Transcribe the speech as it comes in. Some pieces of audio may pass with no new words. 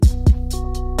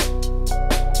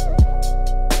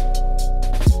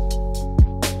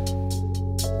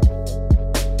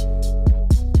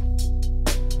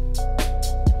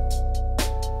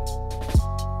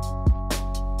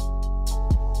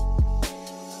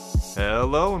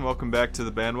Hello and welcome back to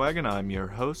the bandwagon. I'm your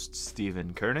host,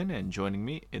 Stephen Kernan, and joining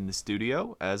me in the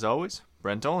studio, as always,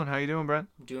 Brent Dolan. How you doing, Brent?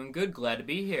 Doing good. Glad to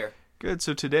be here. Good.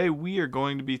 So today we are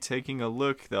going to be taking a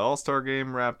look. The All-Star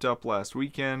game wrapped up last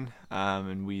weekend,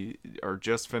 and we are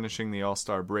just finishing the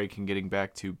All-Star break and getting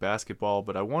back to basketball.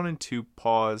 But I wanted to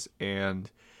pause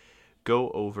and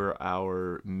go over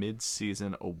our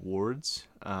mid-season awards.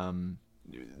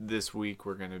 This week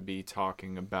we're going to be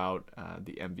talking about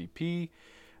the MVP,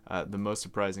 the most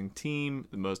surprising team,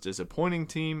 the most disappointing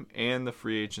team, and the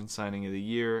free agent signing of the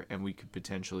year, and we could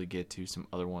potentially get to some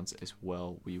other ones as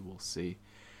well. We will see.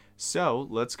 So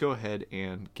let's go ahead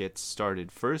and get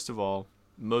started. First of all,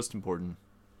 most important,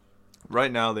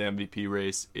 right now the MVP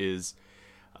race is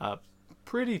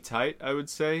pretty tight, I would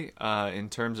say, in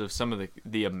terms of some of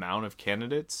the amount of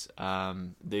candidates.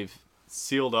 They've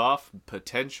sealed off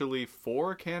potentially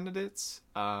 4 candidates.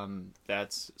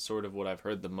 That's sort of what I've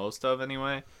heard the most of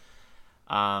anyway.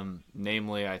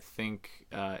 Namely, I think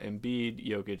Embiid,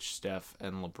 Jokic, Steph,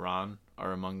 and LeBron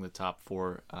are among the top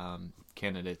 4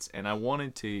 candidates. And I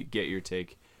wanted to get your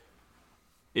take.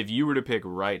 If you were to pick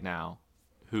right now,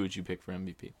 who would you pick for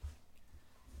MVP?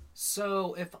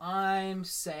 So, if I'm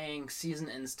saying season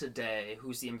ends today,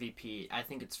 who's the MVP? I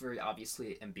think it's very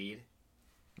obviously Embiid.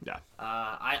 Yeah.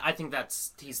 I think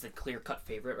he's the clear-cut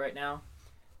favorite right now.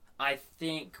 I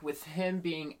think with him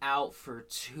being out for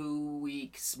 2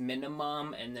 weeks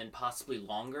minimum and then possibly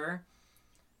longer,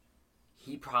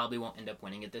 he probably won't end up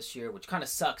winning it this year, which kind of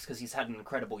sucks because he's had an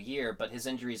incredible year, but his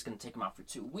injury is going to take him out for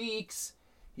 2 weeks.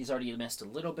 He's already missed a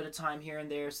little bit of time here and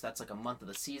there, so that's like a month of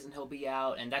the season he'll be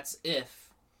out, and that's if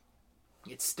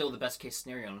it's still the best-case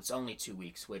scenario, and it's only 2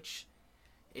 weeks, which,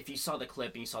 if you saw the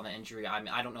clip and you saw the injury, I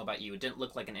mean, I don't know about you, it didn't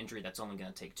look like an injury that's only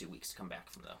going to take 2 weeks to come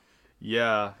back from, though.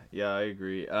 Yeah, I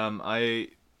agree. I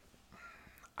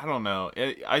don't know.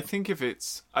 I think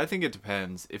it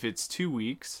depends. If it's 2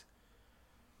 weeks,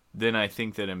 then I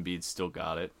think that Embiid still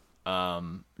got it.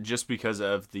 Just because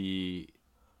of I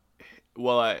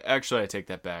take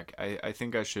that back. I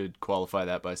think I should qualify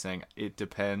that by saying it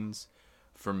depends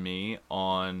for me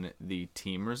on the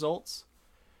team results.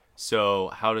 So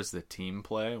how does the team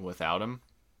play without him?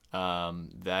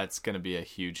 That's going to be a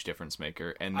huge difference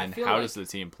maker. And then how does the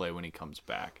team play when he comes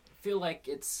back? I feel like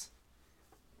it's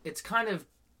kind of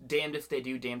damned if they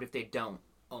do, damned if they don't,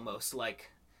 almost.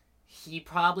 Like, he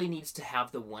probably needs to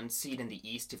have the 1 seed in the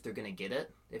East if they're going to get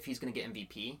it, if he's going to get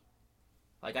MVP.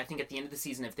 Like, I think at the end of the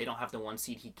season, if they don't have the 1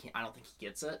 seed, I don't think he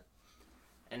gets it.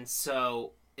 And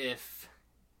so, if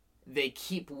they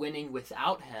keep winning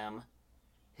without him,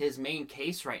 his main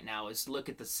case right now is look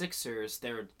at the Sixers.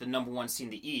 They're the number 1 seed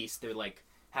in the East. They're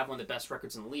have one of the best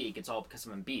records in the league. It's all because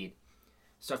of Embiid.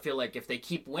 So I feel like if they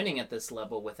keep winning at this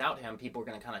level without him, people are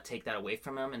going to kind of take that away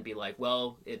from him and be like,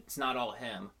 well, it's not all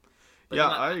him. But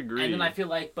I agree. And then I feel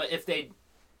like, but if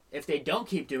they don't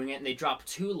keep doing it and they drop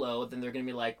too low, then they're going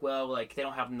to be like, well, like they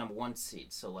don't have the number 1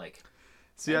 seed. So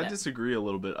see, I disagree a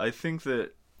little bit. I think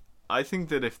that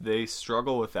if they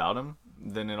struggle without him,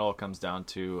 then it all comes down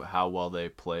to how well they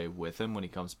play with him when he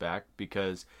comes back.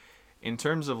 Because in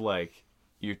terms of like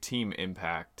your team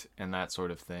impact and that sort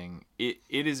of thing, it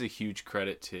is a huge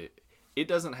credit to. It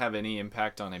doesn't have any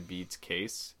impact on Embiid's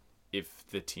case if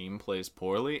the team plays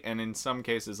poorly, and in some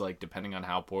cases, like depending on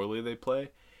how poorly they play,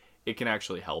 it can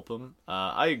actually help him.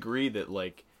 I agree that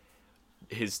like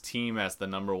his team as the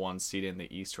number 1 seed in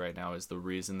the East right now is the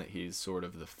reason that he's sort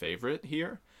of the favorite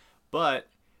here, but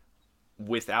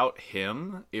without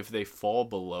him, if they fall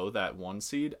below that 1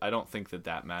 seed, I don't think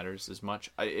that matters as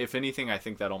much. If anything, I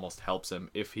think that almost helps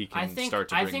him if he can start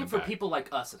to bring them back. I think for people like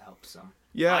us, it helps them.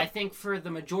 Yeah. I think for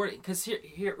the majority, because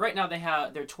here right now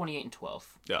they're 28-12.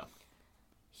 Yeah.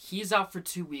 He's out for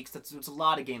 2 weeks. That's a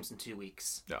lot of games in 2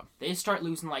 weeks. Yeah. They start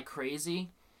losing like crazy.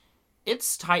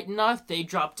 It's tight enough. They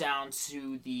drop down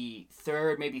to the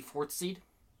 3rd, maybe 4th seed.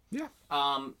 Yeah.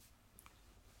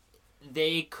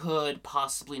 They could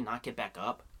possibly not get back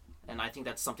up, and I think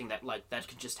that's something that that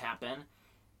could just happen.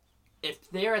 If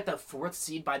they're at the 4th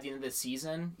seed by the end of the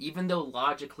season, even though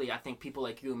logically I think people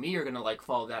like you and me are gonna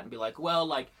follow that and be like, well,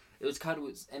 like it was kind of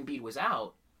Embiid was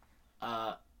out.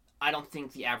 I don't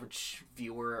think the average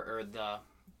viewer or the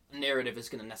narrative is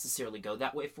gonna necessarily go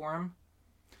that way for him.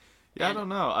 Yeah, I don't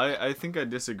know. I think I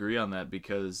disagree on that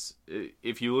because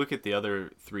if you look at the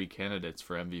other 3 candidates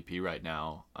for MVP right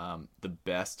now, the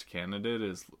best candidate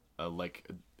is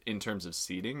in terms of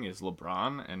seeding is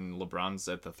LeBron, and LeBron's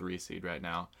at the 3 seed right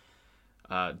now.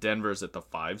 Denver's at the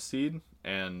 5 seed,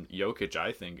 and Jokic,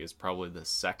 I think, is probably the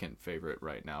second favorite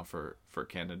right now for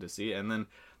candidacy. And then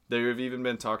There have even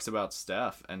been talks about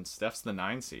Steph, and Steph's the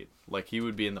 9 seed. Like, he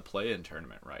would be in the play-in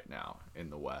tournament right now in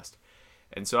the West.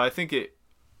 And so I think the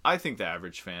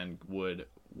average fan would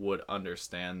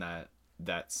understand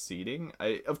that seeding.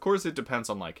 Of course, it depends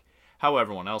on like how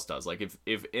everyone else does. Like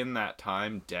if in that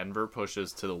time Denver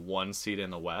pushes to the 1 seed in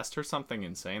the West or something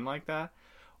insane like that,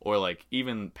 or like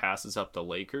even passes up the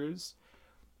Lakers,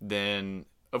 then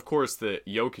of course the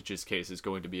Jokic's case is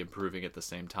going to be improving at the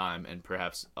same time, and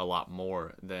perhaps a lot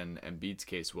more than Embiid's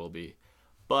case will be.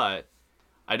 But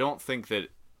I don't think that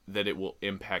it will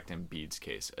impact Embiid's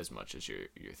case as much as you're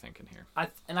thinking here. I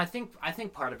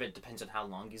think part of it depends on how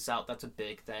long he's out. That's a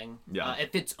big thing. Yeah.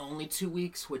 If it's only 2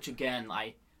 weeks, which again,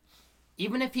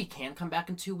 even if he can come back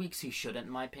in 2 weeks, he shouldn't,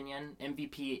 in my opinion.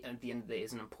 MVP at the end of the day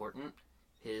isn't important.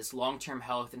 His long-term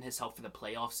health and his health for the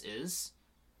playoffs is.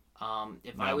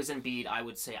 If I was Embiid, I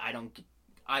would say I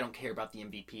don't care about the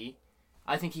MVP.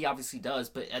 I think he obviously does,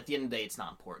 but at the end of the day, it's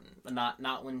not important.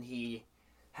 Not when he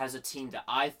has a team that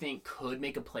I think could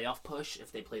make a playoff push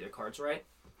if they play their cards right.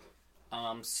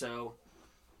 So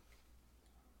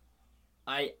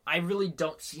I really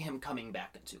don't see him coming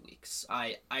back in 2 weeks.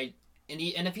 And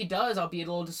if he does, I'll be a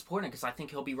little disappointed because I think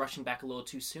he'll be rushing back a little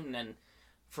too soon. And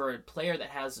for a player that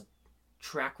has a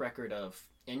track record of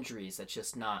injuries, that's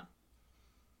just not.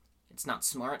 It's not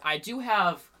smart. I do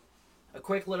have a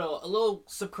little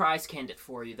surprise candidate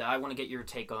for you that I want to get your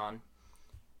take on.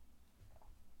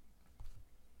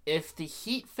 If the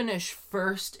Heat finish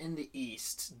first in the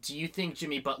East, do you think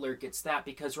Jimmy Butler gets that?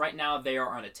 Because right now they are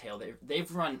on a tail.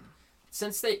 They've run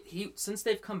since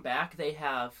they've come back. They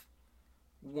have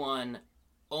won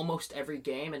almost every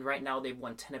game, and right now they've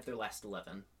won 10 of their last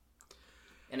 11.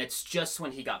 And it's just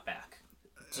when he got back.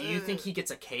 Do you think he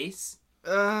gets a case?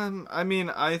 I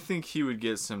mean, I think he would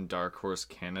get some dark horse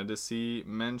candidacy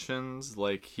mentions.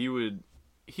 Like he would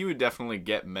definitely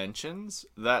get mentions.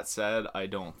 That said, I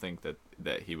don't think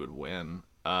that he would win.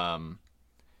 I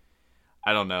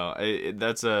don't know.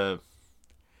 It's a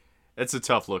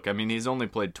tough look. I mean, he's only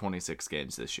played 26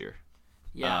 games this year.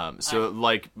 Yeah.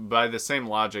 Like by the same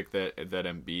logic that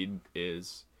Embiid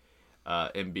is,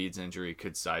 Embiid's injury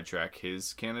could sidetrack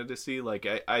his candidacy. Like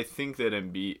I think that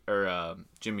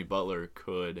Jimmy Butler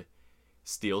could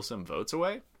steal some votes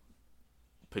away,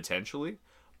 potentially,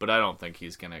 but I don't think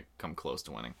he's gonna come close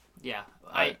to winning. Yeah,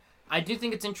 I do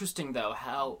think it's interesting though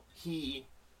how the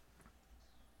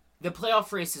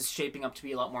playoff race is shaping up to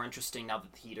be a lot more interesting now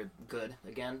that the Heat are good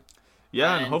again.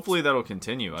 Yeah, and hopefully that'll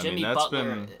continue. Jimmy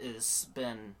Butler has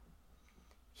been.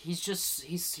 He's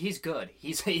good.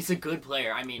 He's a good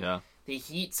player. I mean, yeah. The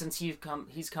Heat since he's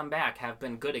come back have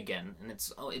been good again, and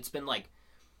it's been like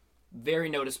very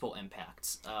noticeable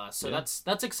impacts. So yeah.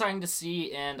 That's exciting to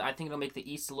see, and I think it'll make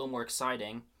the East a little more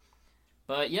exciting.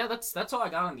 But yeah, that's all I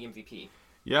got on the MVP.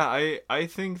 Yeah, I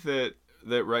think that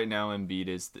right now Embiid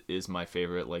is my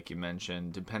favorite, like you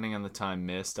mentioned. Depending on the time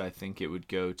missed, I think it would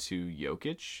go to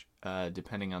Jokic,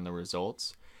 depending on the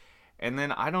results. And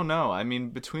then, I don't know. I mean,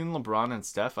 between LeBron and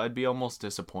Steph, I'd be almost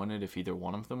disappointed if either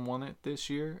one of them won it this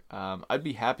year. I'd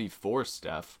be happy for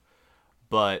Steph.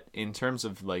 But in terms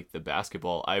of, like, the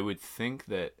basketball, I would think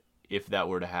that if that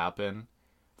were to happen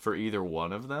for either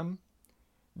one of them,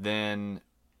 then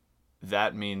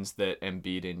that means that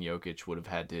Embiid and Jokic would have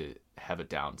had to have a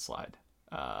downslide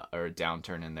or a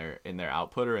downturn in their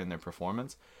output or in their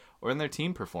performance or in their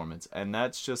team performance. And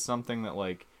that's just something that,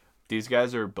 like, these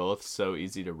guys are both so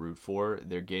easy to root for.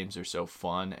 Their games are so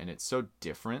fun, and it's so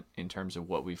different in terms of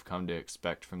what we've come to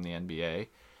expect from the NBA.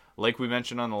 Like we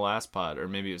mentioned on the last pod, or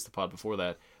maybe it was the pod before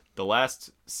that, the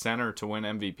last center to win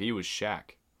MVP was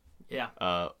Shaq.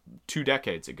 Yeah. 2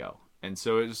 decades ago. And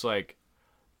so it's like,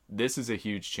 this is a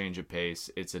huge change of pace.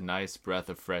 It's a nice breath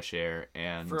of fresh air,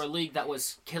 and for a league that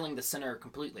was killing the center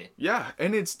completely. Yeah,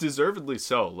 and it's deservedly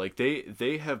so. Like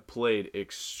they have played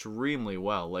extremely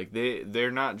well. Like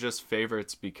they're not just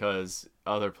favorites because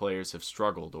other players have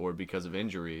struggled or because of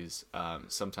injuries.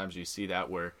 Sometimes you see that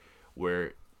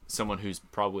where someone who's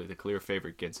probably the clear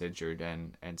favorite gets injured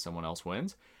and someone else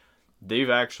wins.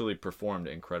 They've actually performed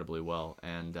incredibly well,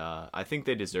 and I think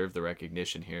they deserve the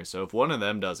recognition here. So if one of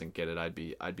them doesn't get it, I'd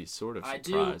be sort of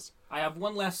surprised. I have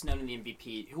one last note in the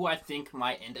MVP, who I think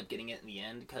might end up getting it in the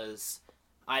end, because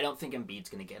I don't think Embiid's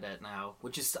going to get it now,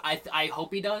 which is I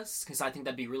hope he does, because I think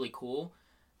that'd be really cool.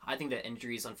 I think that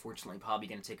injury is unfortunately probably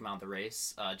going to take him out of the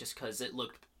race, just because it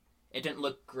didn't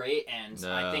look great, and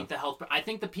no. I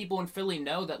think the people in Philly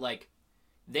know that, like,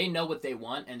 they know what they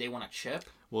want, and they want a chip.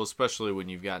 Well, especially when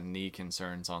you've got knee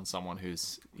concerns on someone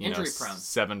who's injury prone,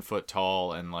 7 foot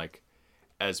tall and like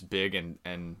as big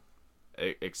and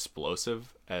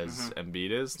explosive as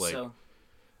Embiid is. Like, so,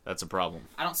 That's a problem.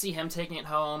 I don't see him taking it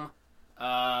home.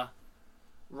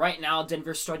 Right now,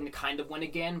 Denver's starting to kind of win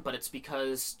again, but it's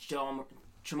because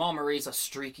Jamal Murray's a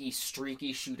streaky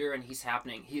shooter, and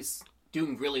he's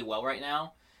doing really well right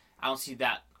now. I don't see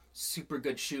that super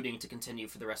good shooting to continue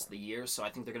for the rest of the year, so I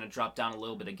think they're going to drop down a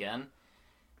little bit again.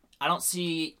 I don't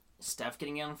see Steph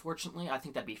getting in, unfortunately. I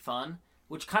think that'd be fun,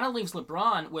 which kind of leaves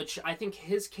LeBron, which I think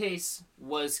his case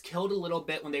was killed a little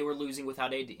bit when they were losing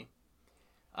without AD.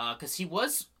 Because he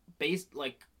was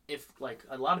if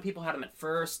a lot of people had him at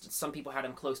first, some people had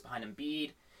him close behind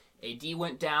Embiid. AD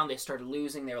went down, they started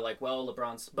losing, they were like, well,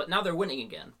 but now they're winning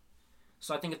again.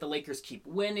 So I think if the Lakers keep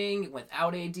winning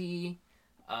without AD, and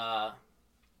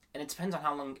it depends on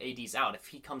how long AD's out. If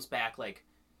he comes back,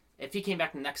 if he came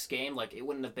back the next game, it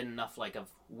wouldn't have been enough, of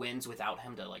wins without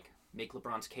him to, make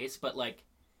LeBron's case. But,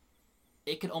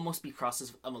 it could almost be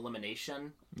process of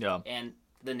elimination. Yeah. And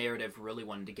the narrative really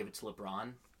wanted to give it to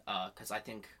LeBron. Because I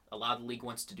think a lot of the league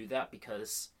wants to do that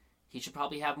because he should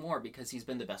probably have more because he's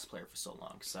been the best player for so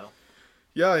long. So,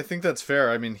 yeah, I think that's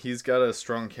fair. I mean, he's got a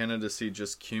strong candidacy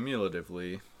just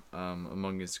cumulatively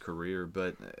among his career,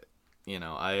 but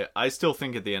I still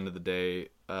think at the end of the day,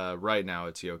 right now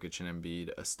it's Jokic and Embiid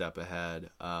a step ahead.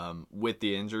 With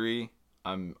the injury,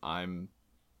 I'm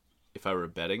if I were a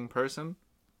betting person,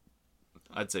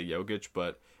 I'd say Jokic,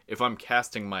 but if I'm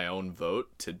casting my own vote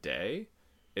today,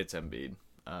 it's Embiid.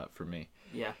 For me.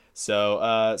 Yeah.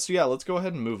 So yeah, let's go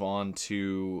ahead and move on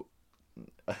to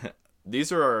these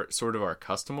are our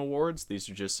custom awards. These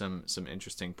are just some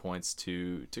interesting points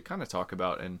to kind of talk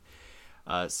about and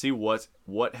see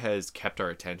what has kept our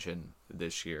attention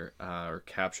this year or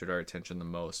captured our attention the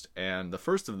most. And the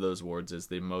first of those awards is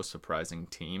the most surprising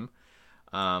team.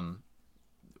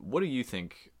 What do you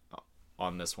think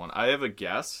on this one? I have a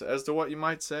guess as to what you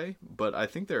might say, but I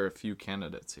think there are a few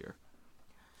candidates here.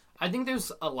 I think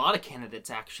there's a lot of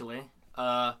candidates, actually.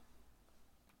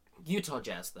 Utah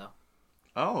Jazz, though.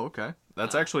 Oh, okay.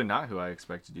 That's actually not who I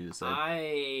expected you to say.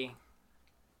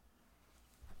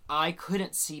 I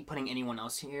couldn't see putting anyone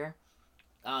else here,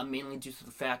 mainly due to the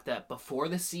fact that before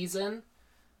the season,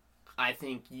 I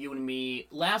think you and me,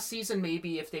 last season,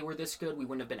 maybe if they were this good, we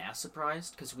wouldn't have been as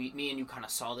surprised, because me and you kind of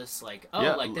saw this, this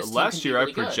team last year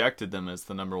really I projected them as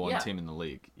the number one team in the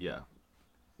league. Yeah.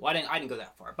 Well, I didn't go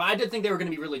that far, but I did think they were going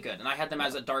to be really good, and I had them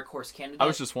as a dark horse candidate. I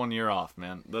was just 1 year off,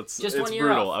 man. It's 1 year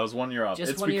brutal. off. I was 1 year off.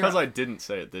 Just it's 1 year because off. I didn't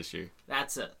say it this year.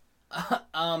 That's it.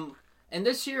 And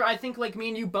this year, I think me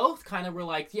and you both kind of were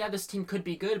like, yeah, this team could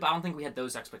be good, but I don't think we had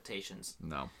those expectations.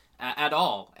 No. At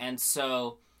all. And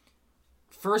so,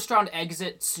 first round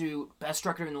exit to best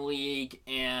record in the league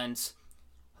and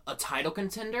a title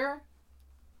contender,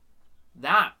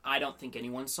 that I don't think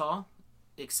anyone saw,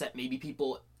 except maybe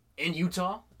people in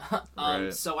Utah.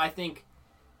 Right. So I think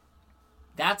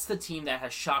that's the team that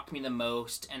has shocked me the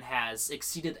most and has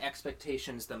exceeded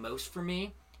expectations the most for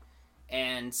me.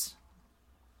 And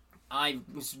I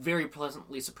was very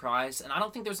pleasantly surprised. And I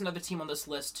don't think there's another team on this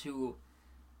list who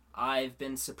I've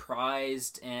been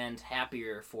surprised and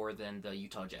happier for than the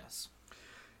Utah Jazz.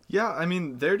 Yeah, I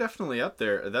mean, they're definitely up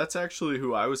there. That's actually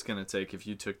who I was going to take if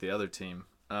you took the other team.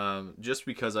 Just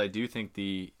because I do think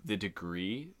the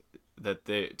degree that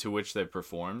to which they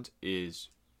performed is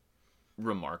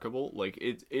remarkable.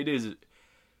 It is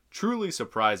truly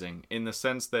surprising in the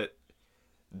sense that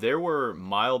there were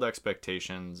mild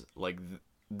expectations.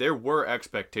 There were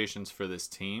expectations for this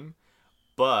team,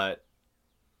 but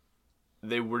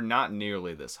they were not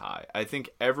nearly this high. I think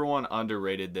everyone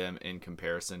underrated them in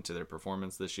comparison to their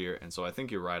performance this year, and so I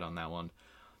think you're right on that one.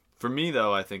 For me,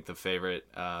 though, I think the favorite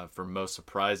for most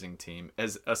surprising team,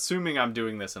 as assuming I'm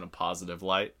doing this in a positive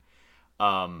light,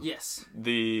 yes,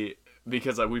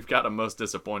 because we've got a most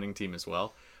disappointing team as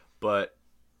well, but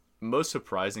most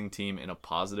surprising team in a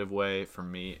positive way for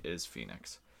me is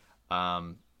Phoenix.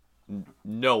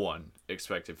 No one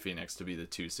expected Phoenix to be the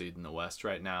 2 seed in the West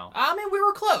right now. I mean, we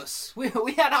were close. We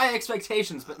had high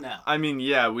expectations, but no. I mean,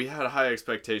 yeah, we had high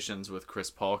expectations with Chris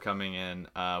Paul coming in.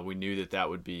 We knew that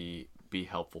would be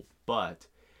helpful, but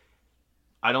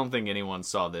I don't think anyone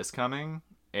saw this coming,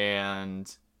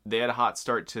 and they had a hot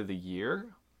start to the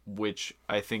year, which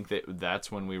I think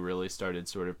that's when we really started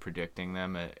sort of predicting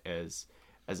them as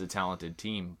a talented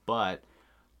team, but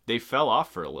they fell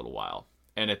off for a little while.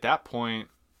 And at that point,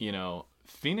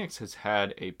 Phoenix has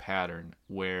had a pattern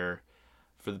where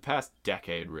for the past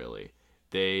decade, really,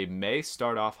 they may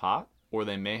start off hot or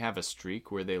they may have a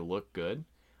streak where they look good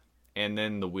and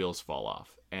then the wheels fall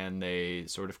off and they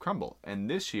sort of crumble. And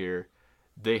this year,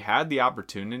 they had the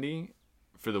opportunity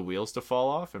for the wheels to fall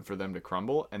off and for them to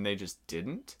crumble, and they just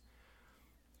didn't.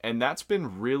 And that's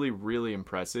been really, really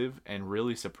impressive and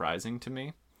really surprising to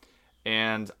me.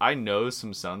 And I know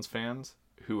some Suns fans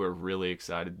who are really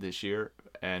excited this year,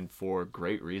 and for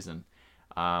great reason.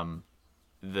 Um,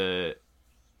 the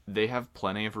they have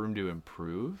plenty of room to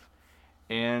improve,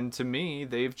 and to me,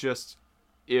 they've just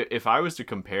if I was to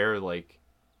compare like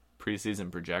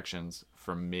preseason projections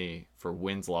from me for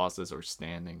wins, losses, or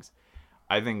standings,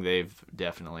 I think they've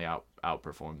definitely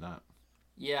outperformed that.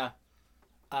 Yeah.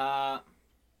 Uh,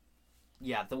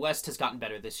 yeah, the West has gotten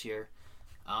better this year.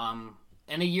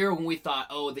 In a year when we thought,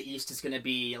 oh, the East is going to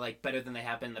be like better than they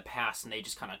have been in the past, and they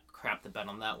just kind of crapped the bed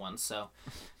on that one. So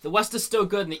the West is still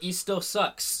good, and the East still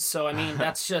sucks. So I mean,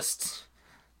 that's just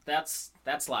that's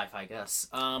life, I guess.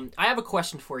 I have a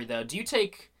question for you though. Do you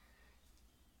take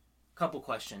couple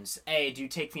questions? A, do you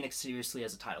take Phoenix seriously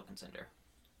as a title contender?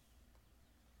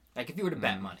 Like if you were to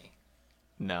bet money.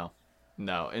 No.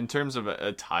 In terms of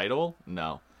a title,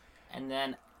 no. And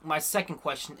then my second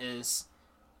question is,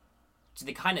 do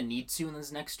they kind of need to in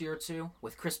this next year or two?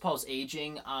 With Chris Paul's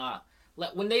aging,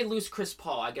 when they lose Chris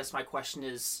Paul, I guess my question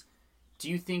is,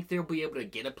 do you think they'll be able to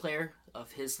get a player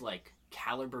of his like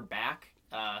caliber back?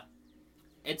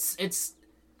 It's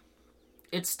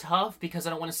tough because I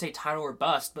don't want to say title or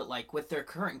bust, but like with their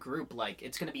current group, like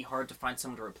it's going to be hard to find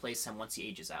someone to replace him once he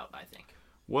ages out, I think.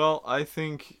 Well, I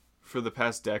think for the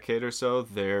past decade or so,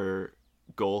 their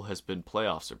goal has been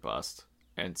playoffs or bust.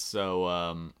 And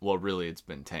so, well, really, it's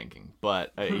been tanking.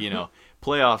 But,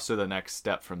 playoffs are the next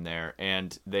step from there.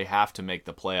 And they have to make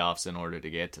the playoffs in order to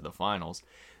get to the finals.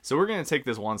 So we're going to take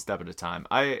this one step at a time.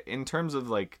 In terms of,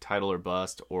 like, title or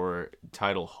bust or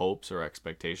title hopes or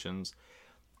expectations,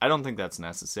 I don't think that's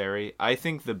necessary. I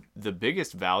think the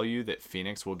biggest value that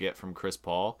Phoenix will get from Chris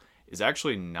Paul is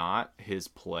actually not his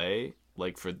play,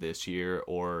 like, for this year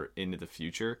or into the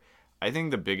future. I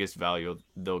think the biggest value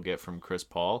they'll get from Chris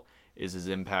Paul is his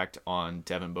impact on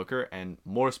Devin Booker and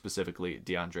more specifically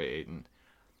DeAndre Ayton.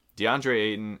 DeAndre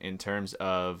Ayton, in terms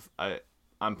of,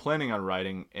 I'm planning on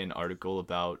writing an article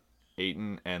about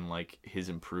Ayton and like his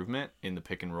improvement in the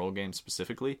pick and roll game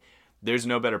specifically. There's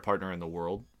no better partner in the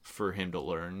world for him to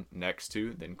learn next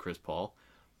to than Chris Paul.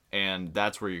 And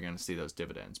that's where you're going to see those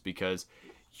dividends, because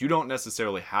you don't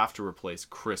necessarily have to replace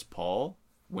Chris Paul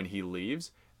when he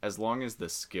leaves, as long as the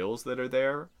skills that are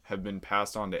there have been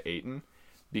passed on to Ayton.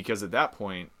 Because at that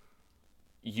point,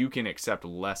 you can accept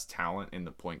less talent in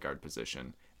the point guard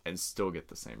position and still get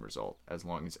the same result as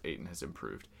long as Ayton has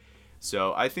improved.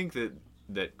 So I think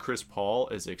that Chris Paul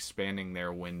is expanding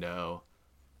their window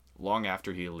long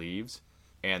after he leaves,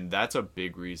 and that's a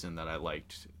big reason that I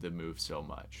liked the move so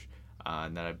much,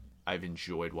 and that I've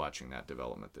enjoyed watching that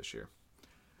development this year.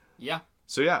 Yeah.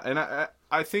 So yeah, and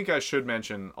I think I should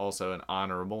mention also an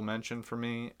honorable mention for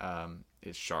me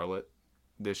is Charlotte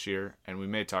this year, and we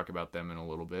may talk about them in a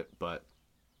little bit, but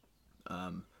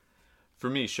for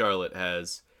me, Charlotte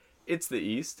it's the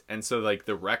East, and so like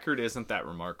the record isn't that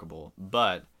remarkable,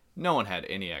 but no one had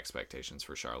any expectations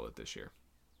for Charlotte this year.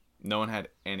 No one had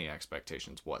any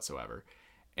expectations whatsoever,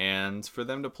 and for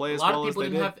them to play as well as they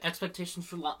did, a lot of people didn't have expectations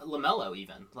for LaMelo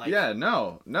even.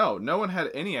 No one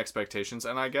had any expectations,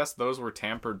 and I guess those were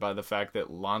tempered by the fact that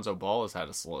Lonzo Ball has had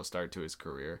a slow start to his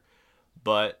career,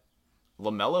 but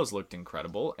LaMelo's looked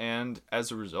incredible, and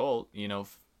as a result,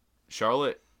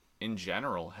 Charlotte in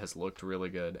general has looked really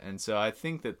good. And so I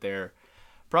think that they're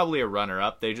probably a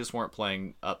runner-up. They just weren't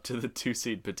playing up to the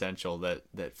 2-seed potential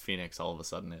that Phoenix all of a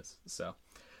sudden is. So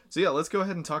yeah, let's go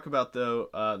ahead and talk about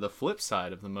the flip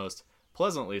side of the most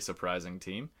pleasantly surprising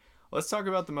team. Let's talk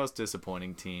about the most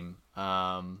disappointing team.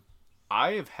 I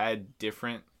have had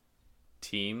different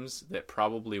teams that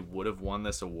probably would have won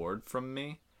this award from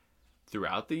me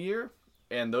throughout the year,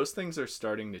 and those things are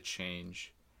starting to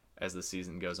change as the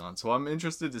season goes on. So I'm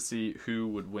interested to see who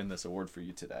would win this award for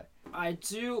you today. I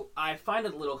find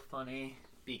it a little funny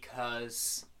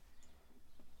because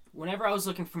whenever I was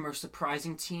looking for a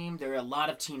surprising team, there are a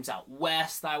lot of teams out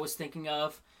west that I was thinking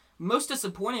of. Most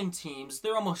disappointing teams,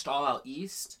 they're almost all out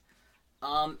east.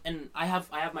 And I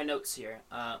have my notes here.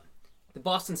 The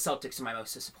Boston Celtics are my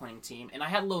most disappointing team, and I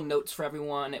had little notes for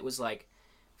everyone. It was like,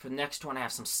 for the next one, I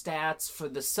have some stats. For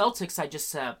the Celtics, I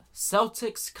just have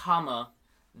Celtics,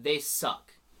 they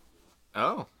suck.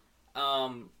 Oh.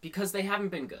 Because they haven't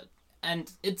been good.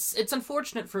 And it's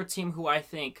unfortunate for a team who I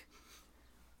think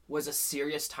was a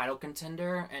serious title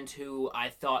contender and who I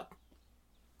thought,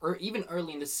 or even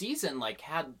early in the season, like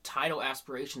had title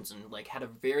aspirations and like had a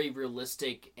very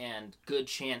realistic and good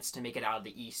chance to make it out of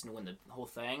the East and win the whole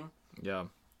thing. Yeah.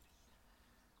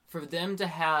 For them to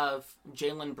have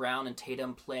Jaylen Brown and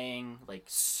Tatum playing like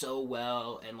so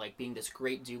well and like being this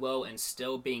great duo and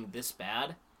still being this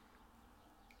bad,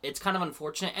 it's kind of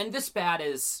unfortunate. And this bad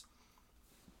is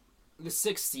the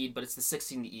 6th seed, but it's the 6th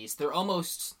seed in the East. They're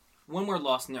almost one more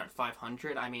loss and they're at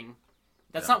 500. I mean,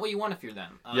 that's not what you want if you're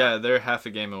them. Yeah, they're half a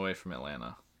game away from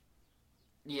Atlanta.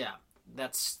 Yeah,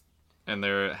 that's... And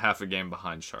they're half a game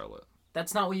behind Charlotte.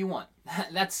 That's not what you want.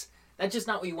 That's just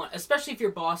not what you want, especially if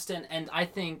you're Boston. And I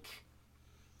think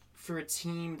for a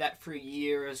team that for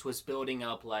years was building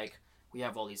up, like, we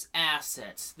have all these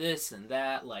assets, this and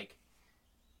that, like,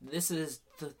 this is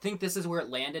where it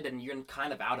landed, and you're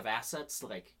kind of out of assets.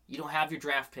 Like, you don't have your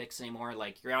draft picks anymore.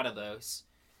 Like, you're out of those.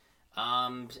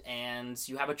 And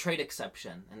you have a trade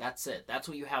exception, and that's it. That's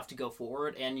what you have to go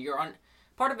forward, and you're on...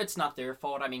 Part of it's not their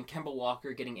fault. I mean, Kemba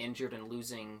Walker getting injured and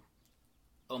losing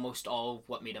almost all of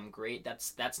what made him great,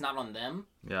 that's not on them.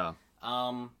 Yeah.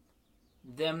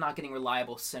 Them not getting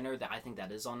reliable center, I think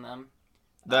that is on them.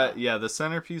 The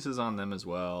centerpiece is on them as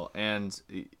well. And,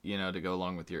 to go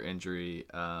along with your injury,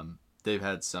 they've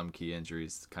had some key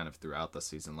injuries kind of throughout the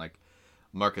season. Like,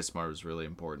 Marcus Smart was really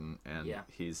important, and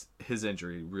his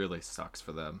injury really sucks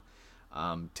for them.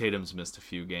 Tatum's missed a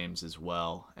few games as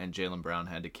well, and Jaylen Brown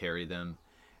had to carry them.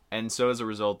 And so as a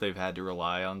result, they've had to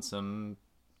rely on some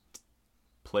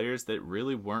players that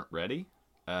really weren't ready,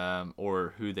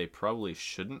 or who they probably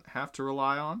shouldn't have to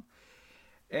rely on.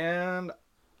 And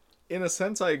in a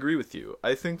sense, I agree with you.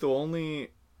 I think the only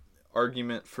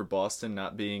argument for Boston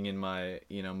not being in my,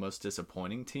 most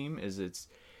disappointing team is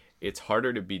it's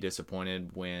harder to be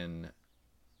disappointed when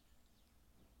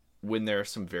there are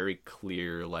some very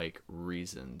clear, like,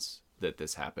 reasons that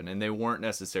this happened, and they weren't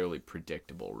necessarily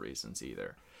predictable reasons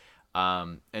either.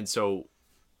 And so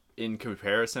in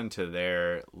comparison to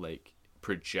their, like,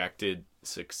 projected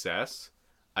success,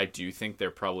 I do think they're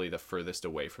probably the furthest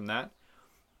away from that.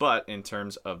 But in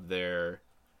terms of the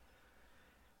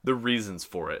reasons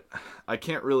for it, I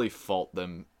can't really fault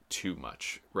them too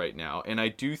much right now. And I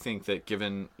do think that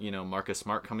given, Marcus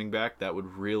Smart coming back, that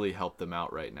would really help them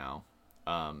out right now.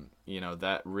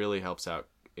 That really helps out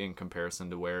in comparison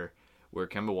to where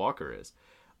Kemba Walker is.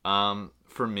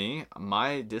 For me,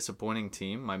 my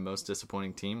most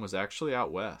disappointing team was actually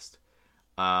out west.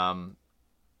 Can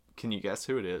you guess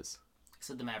who it is? I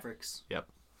said the Mavericks. Yep.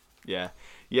 Yeah,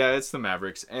 it's the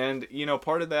Mavericks. And,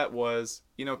 part of that was,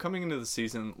 coming into the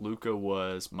season, Luka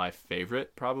was my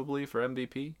favorite probably for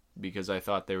MVP because I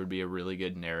thought there would be a really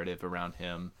good narrative around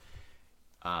him.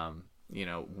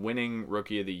 Winning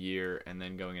Rookie of the Year and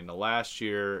then going into last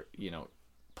year,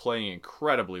 playing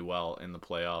incredibly well in the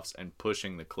playoffs and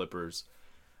pushing the Clippers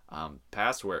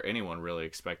past where anyone really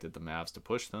expected the Mavs to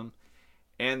push them.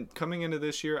 And coming into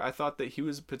this year, I thought that he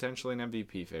was potentially an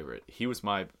MVP favorite. He was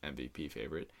my MVP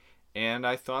favorite. And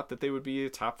I thought that they would be a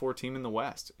top 4 team in the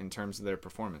West in terms of their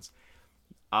performance.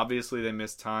 Obviously, they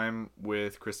missed time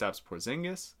with Kristaps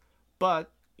Porzingis,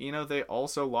 but they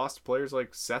also lost players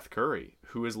like Seth Curry,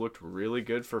 who has looked really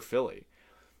good for Philly.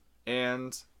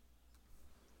 And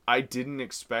I didn't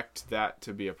expect that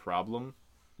to be a problem,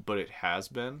 but it has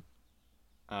been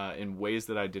in ways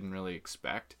that I didn't really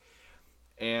expect.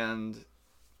 And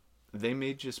they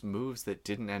made just moves that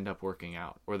didn't end up working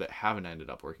out, or that haven't ended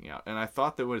up working out. And I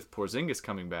thought that with Porzingis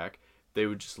coming back, they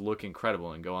would just look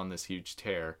incredible and go on this huge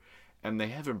tear. And they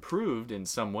have improved in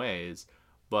some ways,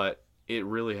 but it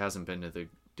really hasn't been to the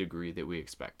degree that we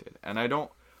expected. And I don't,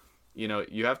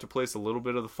 you have to place a little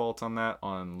bit of the fault on that,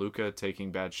 on Luka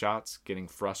taking bad shots, getting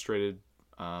frustrated.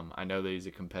 I know that he's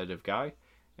a competitive guy,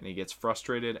 and he gets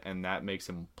frustrated, and that makes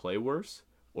him play worse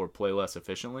or play less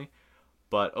efficiently.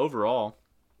 But overall,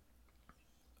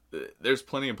 there's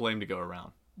plenty of blame to go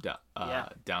around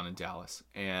down in Dallas.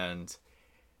 And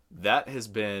that has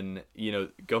been,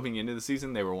 going into the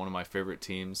season, they were one of my favorite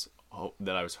teams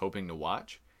that I was hoping to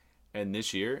watch. And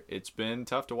this year, it's been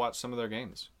tough to watch some of their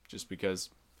games just because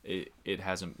it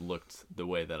hasn't looked the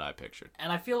way that I pictured.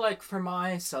 And I feel like for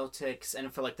my Celtics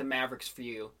and for, like, the Mavericks for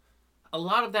you, a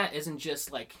lot of that isn't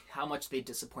just, like, how much they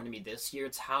disappointed me this year.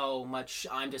 It's how much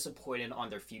I'm disappointed on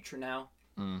their future now.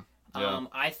 Yeah.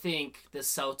 I think the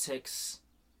Celtics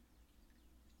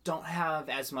don't have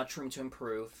as much room to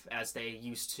improve as they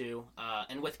used to.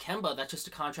 And with Kemba, that's just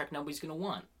a contract nobody's going to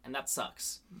want. And that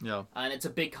sucks. Yeah. And it's a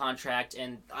big contract,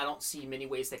 and I don't see many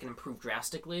ways they can improve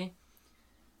drastically.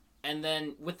 And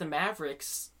then with the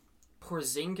Mavericks,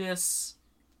 Porzingis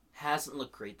hasn't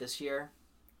looked great this year.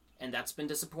 And that's been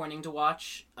disappointing to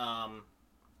watch.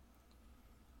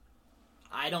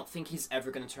 I don't think he's ever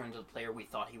going to turn into the player we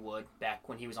thought he would back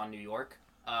when he was on New York.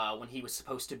 When he was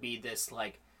supposed to be this,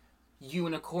 like,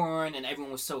 unicorn, and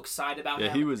everyone was so excited about him.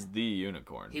 Yeah, he was the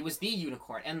unicorn. He was the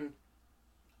unicorn, and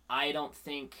I don't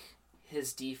think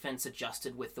his defense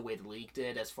adjusted with the way the league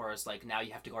did, as far as, like, now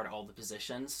you have to guard all the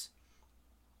positions.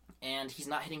 And he's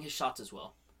not hitting his shots as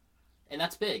well. and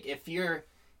that's big. If your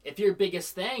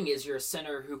biggest thing is you're a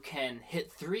center who can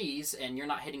hit threes, and you're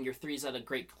not hitting your threes at a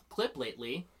great clip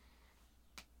lately,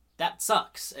 that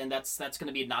sucks, and that's going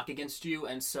to be a knock against you.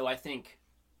 And so I think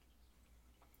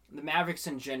the Mavericks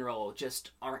in general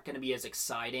just aren't going to be as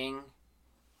exciting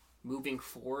moving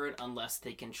forward unless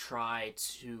they can try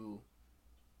to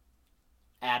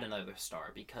add another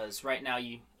star, because right now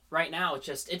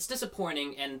it's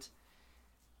disappointing. And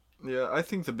yeah, I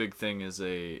think the big thing is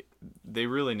they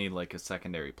really need like a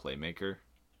secondary playmaker,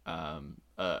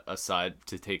 aside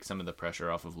to take some of the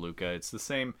pressure off of Luka. It's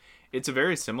a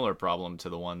very similar problem to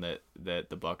the one that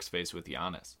the Bucks face with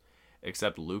Giannis,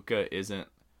 except Luka's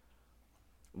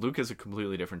a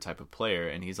completely different type of player,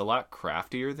 and he's a lot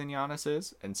craftier than Giannis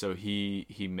is, and so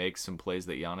he makes some plays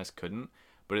that Giannis couldn't.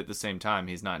 But at the same time,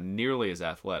 he's not nearly as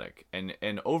athletic,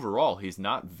 and overall, he's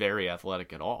not very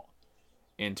athletic at all.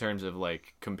 In terms of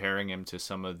like comparing him to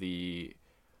some of the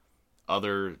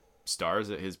other stars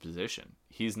at his position,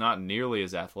 he's not nearly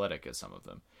as athletic as some of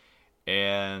them,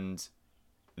 and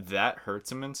that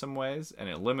hurts him in some ways, and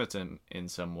it limits him in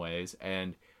some ways.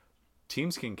 And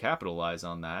teams can capitalize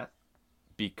on that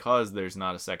because there's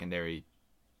not a secondary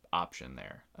option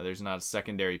there. There's not a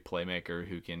secondary playmaker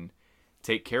who can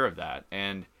take care of that.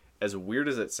 And as weird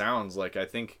as it sounds, like I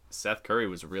think Seth Curry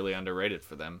was really underrated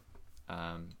for them.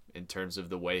 In terms of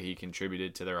the way he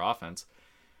contributed to their offense.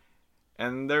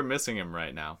 And they're missing him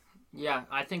right now. Yeah,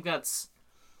 I think that's...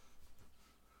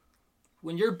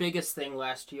 When your biggest thing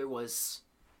last year was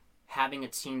having a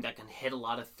team that can hit a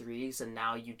lot of threes, and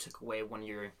now you took away one of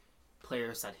your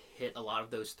players that hit a lot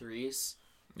of those threes,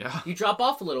 yeah, you drop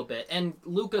off a little bit. And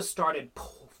Luka started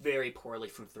very poorly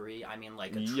from three. I mean,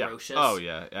 like, atrocious. Yeah. Oh,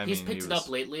 yeah. He's picked it up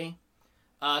lately.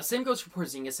 Same goes for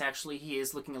Porzingis, actually. He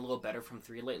is looking a little better from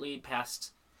three lately.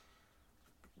 Past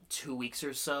 2 weeks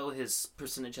or so, his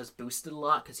percentage has boosted a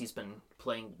lot because he's been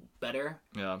playing better.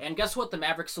 Yeah. And guess what? The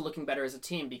Mavericks are looking better as a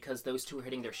team because those two are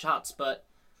hitting their shots. But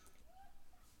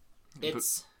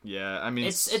it's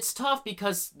tough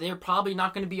because they're probably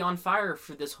not going to be on fire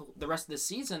for the rest of the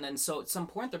season, and so at some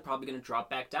point they're probably going to drop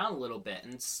back down a little bit,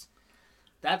 and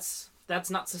that's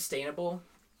not sustainable.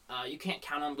 You can't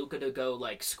count on Luka to go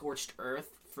like scorched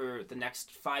earth for the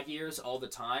next 5 years all the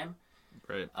time.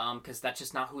 Right. Because that's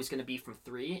just not who he's going to be from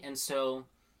three. And so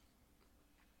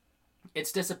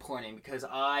it's disappointing because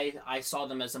I saw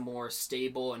them as a more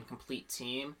stable and complete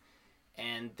team,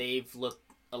 and they've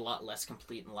looked a lot less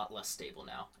complete and a lot less stable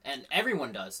now. And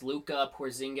everyone does. Luka,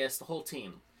 Porzingis, the whole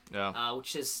team. Yeah.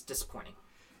 Which is disappointing.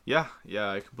 Yeah,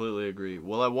 I completely agree.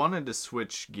 Well, I wanted to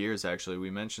switch gears, actually. We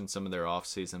mentioned some of their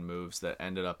off-season moves that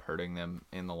ended up hurting them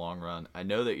in the long run. I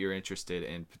know that you're interested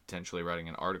in potentially writing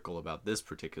an article about this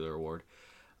particular award.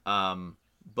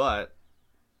 But,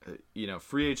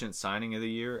 free agent signing of the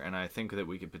year, and I think that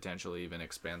we could potentially even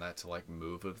expand that to, like,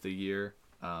 move of the year,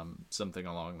 something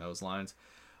along those lines.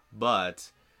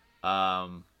 But,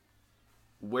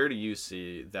 where do you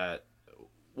see that?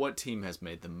 What team has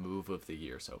made the move of the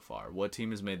year so far? What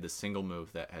team has made the single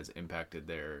move that has impacted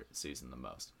their season the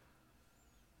most?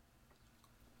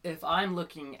 If I'm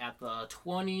looking at the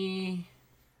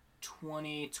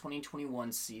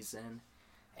 2020-2021 season,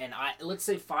 and let's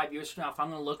say 5 years from now, if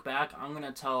I'm going to look back, I'm going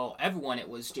to tell everyone it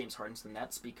was James Harden to the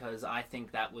Nets, because I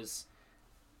think that's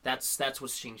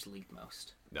what's changed the league the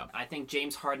most. Yeah. I think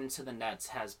James Harden to the Nets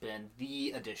has been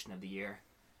the addition of the year.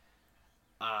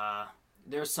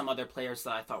 There's some other players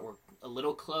that I thought were a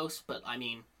little close, but I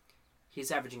mean, he's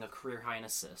averaging a career high in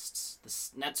assists. The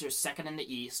Nets are second in the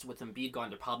East. With Embiid gone,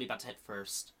 they're probably about to hit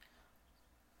first.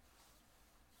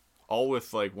 All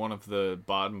with like one of the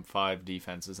bottom 5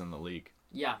 defenses in the league.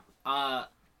 Yeah.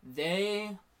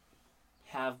 They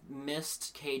have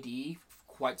missed KD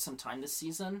quite some time this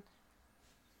season,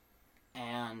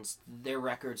 and their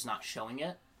record's not showing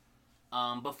it.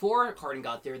 Before Harden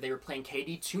got there, they were playing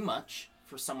KD too much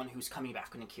for someone who's coming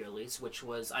back on Achilles, which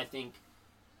was, I think,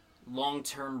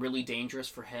 long-term really dangerous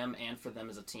for him and for them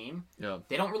as a team. Yeah.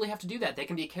 They don't really have to do that. They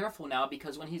can be careful now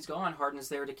because when he's gone, Harden's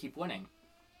there to keep winning.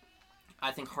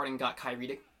 I think Harden got Kyrie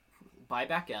to buy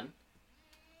back in.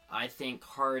 I think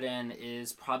Harden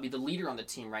is probably the leader on the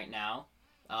team right now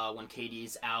when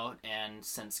KD's out, and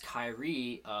since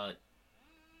Kyrie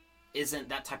isn't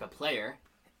that type of player.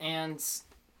 And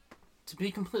to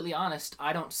be completely honest,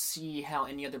 I don't see how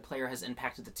any other player has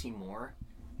impacted the team more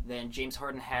than James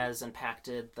Harden has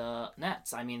impacted the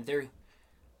Nets. I mean,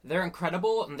 they're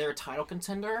incredible, and they're a title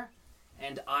contender,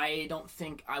 and I don't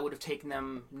think I would have taken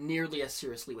them nearly as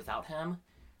seriously without him.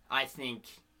 I think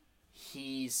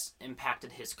he's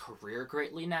impacted his career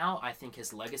greatly now. I think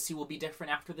his legacy will be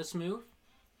different after this move.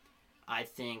 I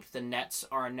think the Nets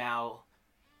are now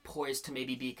poised to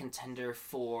maybe be a contender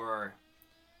for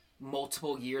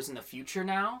multiple years in the future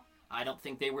now. I don't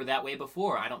think they were that way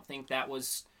before. I don't think that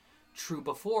was true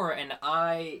before, and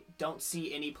I don't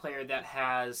see any player that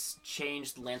has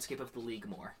changed the landscape of the league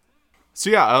more. So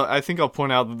yeah, I think I'll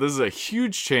point out that this is a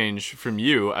huge change from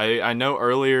you. I know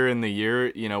earlier in the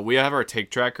year, we have our take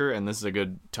tracker, and this is a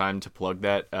good time to plug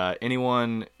that.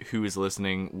 Anyone who is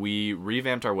listening, we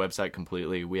revamped our website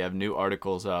completely. We have new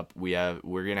articles up. We're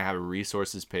gonna have a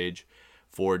resources page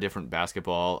for different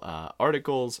basketball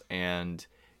articles and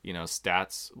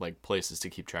stats, like places to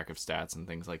keep track of stats and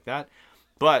things like that.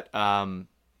 But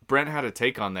Brent had a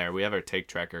take on there. We have our take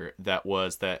tracker that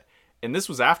was that. And this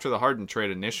was after the Harden trade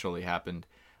initially happened.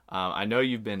 I know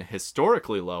you've been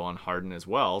historically low on Harden as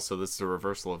well, so this is a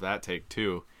reversal of that take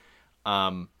too.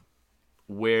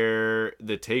 Where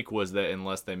the take was that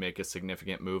unless they make a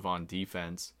significant move on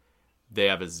defense, they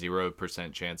have a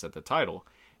 0% chance at the title.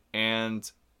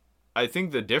 And I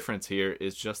think the difference here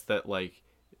is just that, like,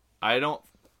 I don't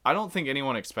think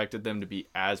anyone expected them to be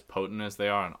as potent as they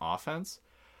are on offense.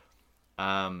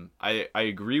 I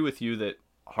agree with you that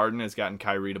Harden has gotten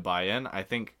Kyrie to buy in. I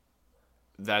think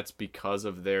that's because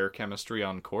of their chemistry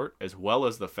on court, as well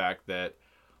as the fact that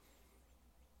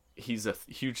he's a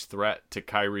huge threat to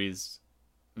Kyrie's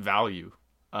value.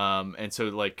 And so,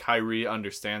 like, Kyrie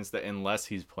understands that unless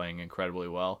he's playing incredibly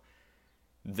well,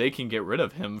 they can get rid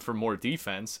of him for more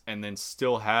defense and then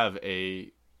still have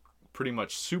a pretty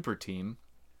much super team.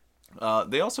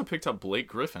 They also picked up Blake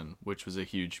Griffin, which was a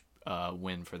huge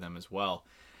win for them as well,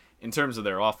 in terms of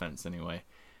their offense anyway.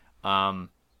 I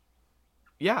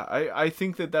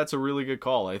think that's a really good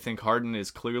call. I think Harden is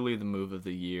clearly the move of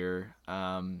the year.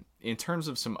 In terms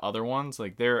of some other ones,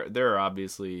 like there are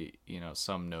obviously,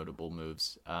 some notable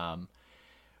moves.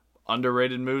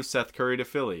 Underrated moves, Seth Curry to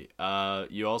Philly.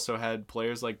 You also had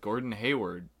players like Gordon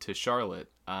Hayward to Charlotte.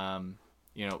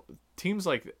 Teams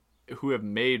like who have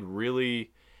made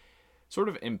really sort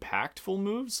of impactful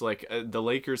moves. Like the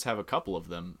Lakers have a couple of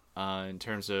them. In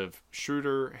terms of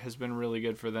Schroeder has been really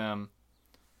good for them.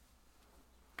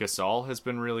 Gasol has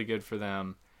been really good for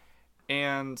them.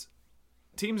 And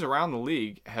teams around the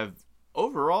league have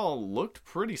overall looked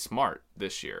pretty smart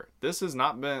this year. There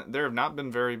have not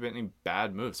been very many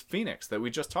bad moves. Phoenix, that we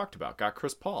just talked about, got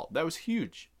Chris Paul. That was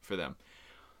huge for them.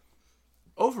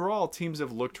 Overall, teams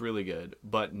have looked really good,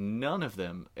 but none of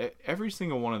them, every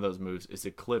single one of those moves is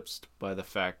eclipsed by the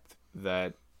fact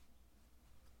that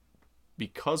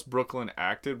because Brooklyn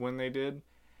acted when they did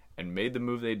and made the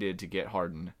move they did to get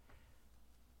Harden,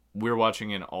 we're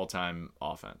watching an all-time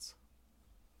offense.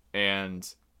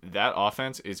 And that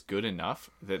offense is good enough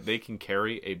that they can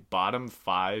carry a bottom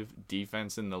 5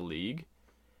 defense in the league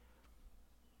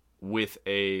with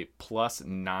a plus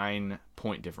 9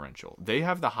 point differential. They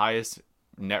have the highest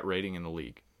net rating in the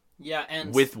league. Yeah,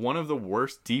 and with one of the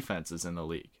worst defenses in the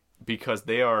league, because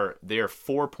they are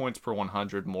 4 points per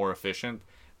 100 more efficient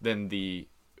than the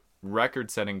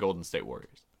record-setting Golden State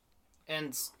Warriors.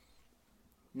 And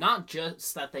not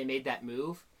just that they made that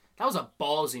move, that was a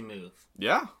ballsy move.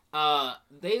 Yeah.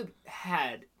 They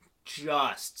had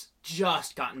just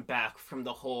gotten back from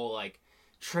the whole, like,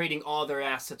 trading all their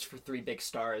assets for 3 big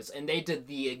stars, and they did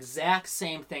the exact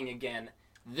same thing again.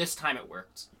 This time it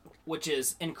worked, which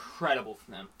is incredible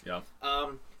for them. Yeah.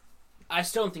 I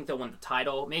still don't think they'll win the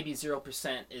title. Maybe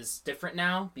 0% is different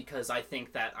now, because I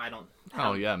think that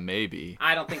maybe.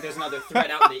 I don't think there's another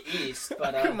threat out in the East.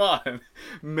 But come on,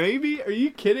 maybe? Are you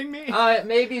kidding me?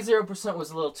 Maybe 0%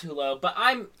 was a little too low, but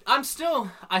I still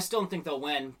don't think they'll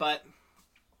win. But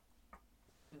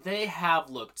they have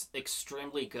looked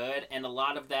extremely good, and a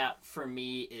lot of that for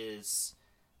me is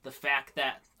the fact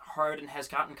that Harden has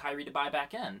gotten Kyrie to buy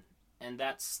back in, and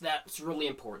that's really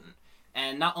important.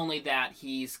 And not only that,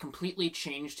 he's completely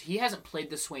changed. He hasn't played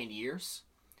this way in years.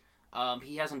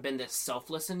 He hasn't been this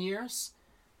selfless in years.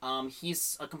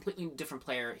 He's a completely different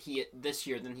player this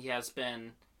year than he has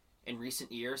been in recent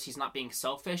years. He's not being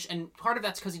selfish, and part of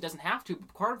that's because he doesn't have to.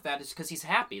 But part of that is because he's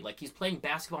happy. Like, he's playing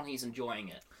basketball and he's enjoying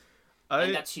it.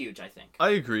 And that's huge, I think.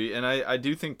 I agree, and I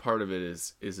do think part of it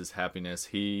is his happiness.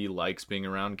 He likes being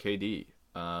around KD.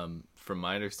 From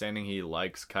my understanding, he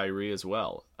likes Kyrie as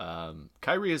well.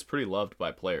 Kyrie is pretty loved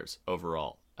by players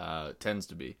overall, tends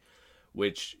to be,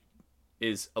 which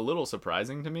is a little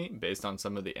surprising to me based on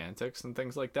some of the antics and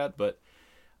things like that. But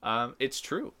it's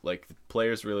true. Like,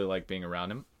 players really like being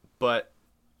around him. But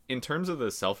in terms of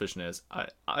the selfishness,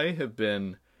 I have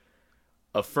been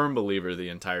a firm believer the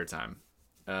entire time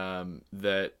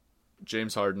that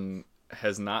James Harden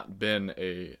has not been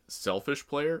a selfish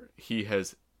player. He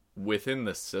has, within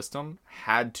the system,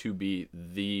 had to be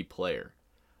the player.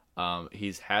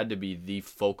 He's had to be the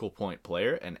focal point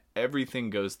player, and everything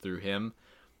goes through him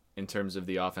in terms of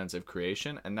the offensive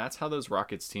creation, and that's how those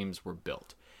Rockets teams were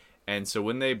built. And so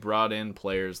when they brought in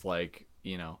players like,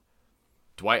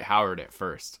 Dwight Howard at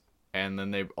first, and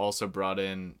then they also brought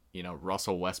in,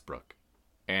 Russell Westbrook,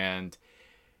 and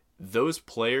those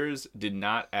players did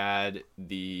not add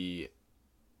the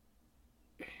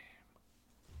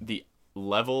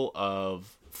level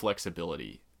of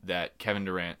flexibility that Kevin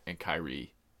Durant and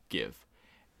Kyrie give.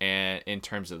 And in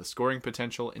terms of the scoring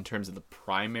potential, in terms of the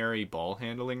primary ball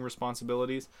handling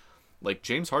responsibilities, like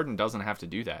James Harden doesn't have to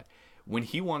do that. When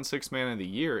he won Sixth Man of the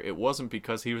Year, it wasn't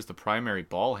because he was the primary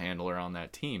ball handler on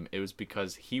that team. It was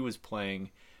because he was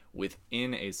playing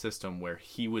within a system where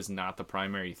he was not the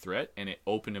primary threat, and it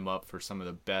opened him up for some of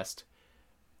the best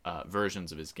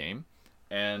versions of his game.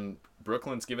 And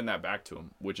Brooklyn's given that back to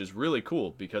him, which is really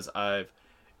cool because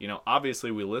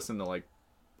obviously we listen to like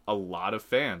a lot of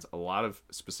fans, a lot of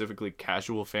specifically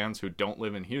casual fans who don't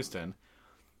live in Houston,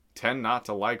 tend not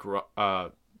to like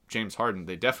James Harden.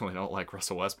 They definitely don't like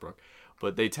Russell Westbrook,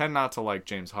 but they tend not to like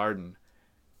James Harden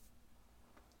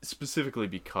specifically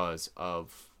because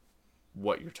of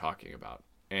what you're talking about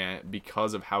and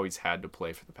because of how he's had to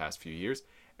play for the past few years.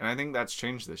 And I think that's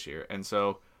changed this year. And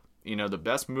so, the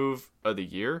best move of the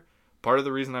year, part of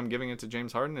the reason I'm giving it to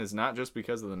James Harden is not just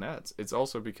because of the Nets. It's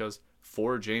also because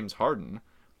for James Harden,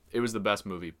 it was the best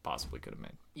move he possibly could have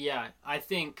made. Yeah, I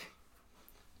think,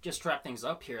 just to wrap things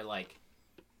up here,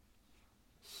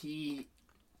 he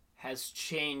has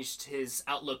changed his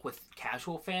outlook with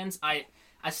casual fans. I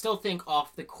still think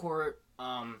off the court,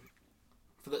 for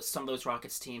some of those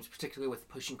Rockets teams, particularly with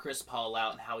pushing Chris Paul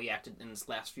out and how he acted in his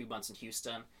last few months in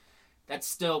Houston, that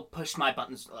still pushed my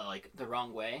buttons the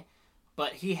wrong way.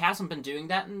 But he hasn't been doing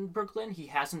that in Brooklyn. He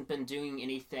hasn't been doing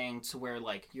anything to where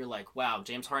you're like, wow,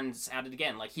 James Harden's at it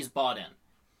again. He's bought in.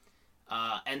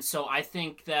 And so I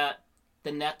think that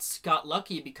the Nets got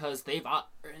lucky because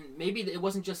maybe it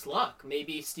wasn't just luck.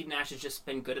 Maybe Steve Nash has just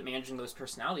been good at managing those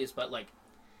personalities, but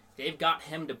they've got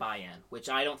him to buy in, which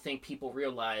I don't think people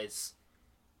realize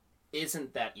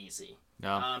isn't that easy.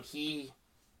 No. He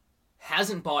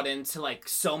hasn't bought into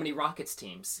so many Rockets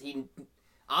teams. He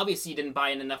obviously didn't buy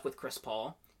in enough with Chris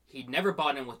Paul. He never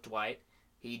bought in with Dwight.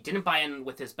 He didn't buy in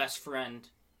with his best friend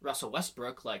Russell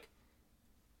Westbrook.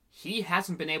 He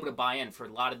hasn't been able to buy in for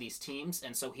a lot of these teams,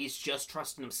 and so he's just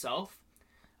trusting himself,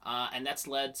 and that's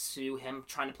led to him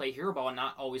trying to play hero ball and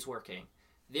not always working.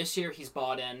 This year, he's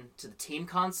bought in to the team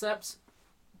concepts.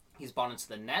 He's bought into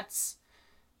the Nets,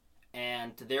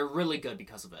 and they're really good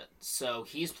because of it. So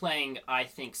he's playing, I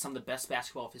think, some of the best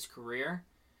basketball of his career.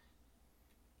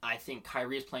 I think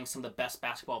Kyrie is playing some of the best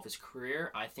basketball of his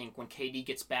career. I think when KD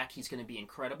gets back, he's going to be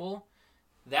incredible.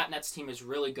 That Nets team is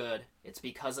really good. It's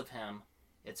because of him.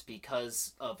 It's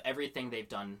because of everything they've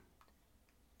done.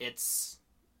 It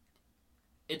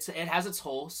has its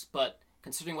holes, but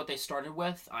considering what they started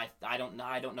with, I don't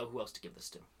know who else to give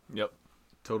this to. Yep,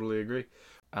 totally agree.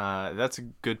 That's a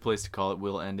good place to call it.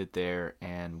 We'll end it there,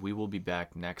 and we will be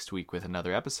back next week with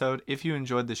another episode. If you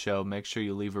enjoyed the show, make sure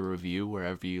you leave a review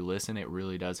wherever you listen. It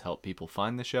really does help people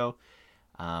find the show.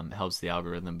 Helps the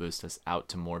algorithm boost us out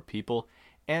to more people.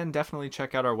 And definitely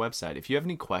check out our website. If you have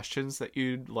any questions that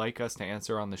you'd like us to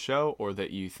answer on the show or that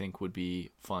you think would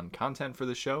be fun content for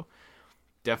the show,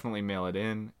 definitely mail it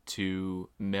in to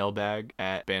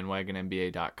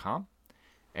mailbag@bandwagonnba.com,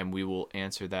 and we will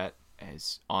answer that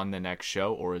as on the next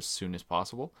show or as soon as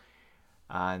possible.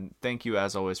 And thank you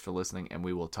as always for listening, and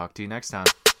we will talk to you next time.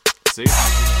 See you.